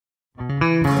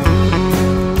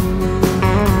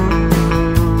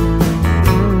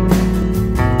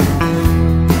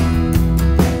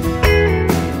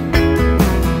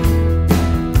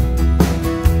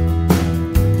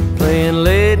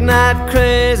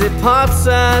crazy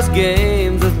pot-sized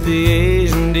games with the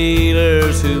Asian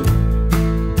dealers who,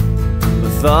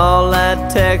 with all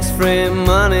that tax-free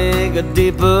money, got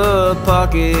deeper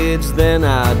pockets than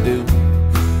I do.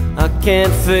 I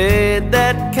can't fade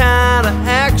that kind of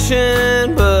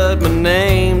action, but my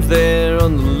name's there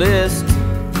on the list.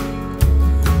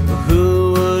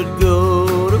 Who would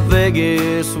go to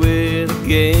Vegas with a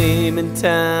game in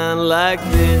town like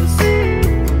this?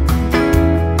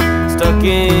 Stuck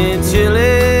in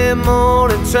chilly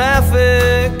morning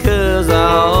traffic, 'cause I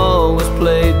always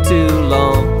played too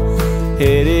long.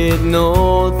 Headed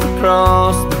north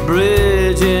across the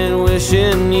bridge and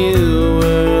wishing you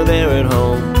were there at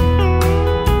home.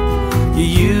 You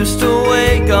used to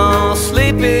wake all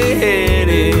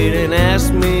sleepy-headed and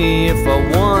ask me if I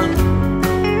won.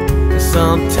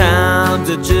 Sometimes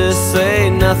I just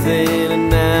say nothing, and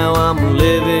now I'm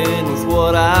living with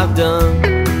what I've done.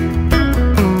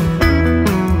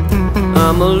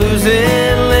 I'm a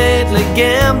losing lately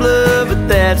gambler, but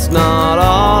that's not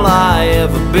all I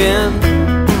ever been.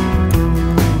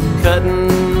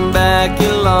 Cutting back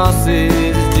your losses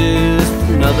is just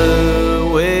another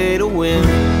way to win.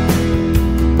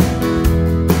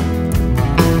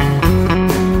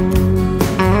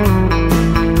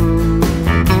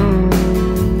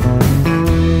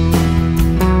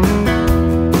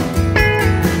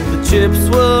 Chips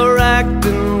were racked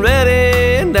and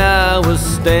ready, and I was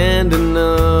standing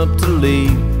up to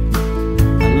leave.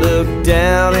 I looked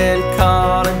down and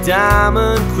caught a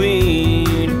diamond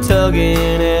queen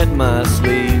tugging at my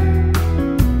sleeve.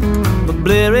 But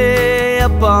bleary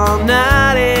up all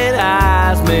night-eyed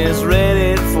eyes misread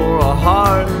it for a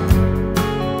heart.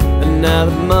 And now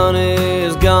the money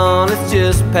is gone, it's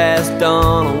just passed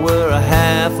on, we're a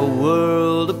half a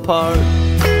world apart.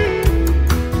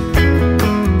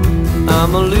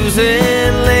 I'm a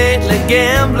losing lately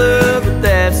gambler, but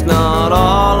that's not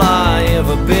all I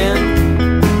ever been.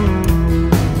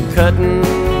 Cutting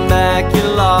back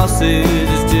your losses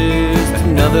is just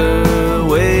another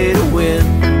way to win.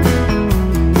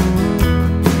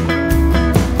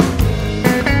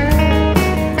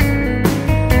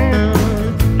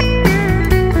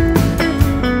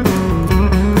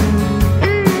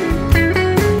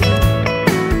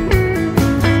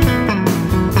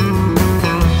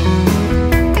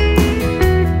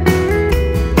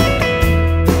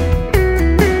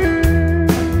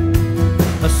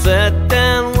 Sat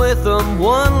down with them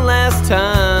one last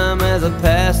time as I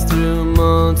passed through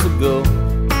months ago.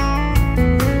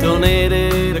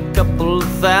 Donated a couple of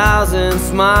thousand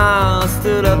smiles,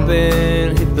 stood up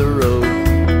and hit the road.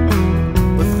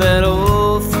 With that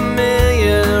old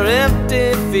familiar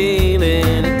empty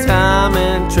feeling of time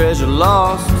and treasure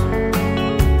lost.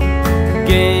 The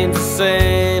game's the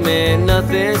same and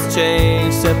nothing's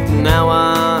changed, except now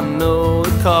I know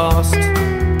the cost.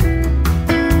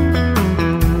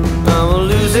 I'm a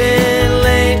losing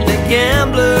lately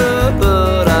gambler,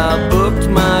 but I booked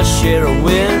my share of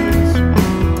wins.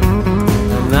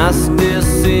 And I still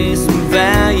see some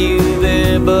value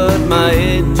there, but my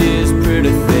edge is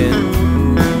pretty thin.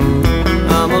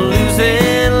 I'm a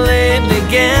losing lately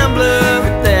gambler,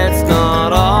 but that's not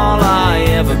all I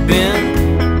ever been.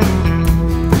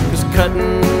 'Cause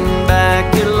cutting back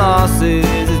your losses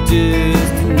is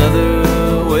just another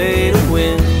way to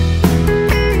win.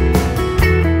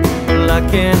 I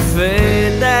can't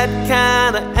fade that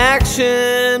kind of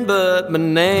action, but my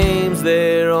name's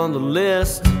there on the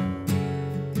list.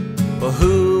 Well,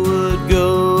 who would go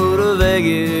to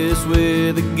Vegas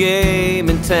with a game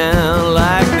in town?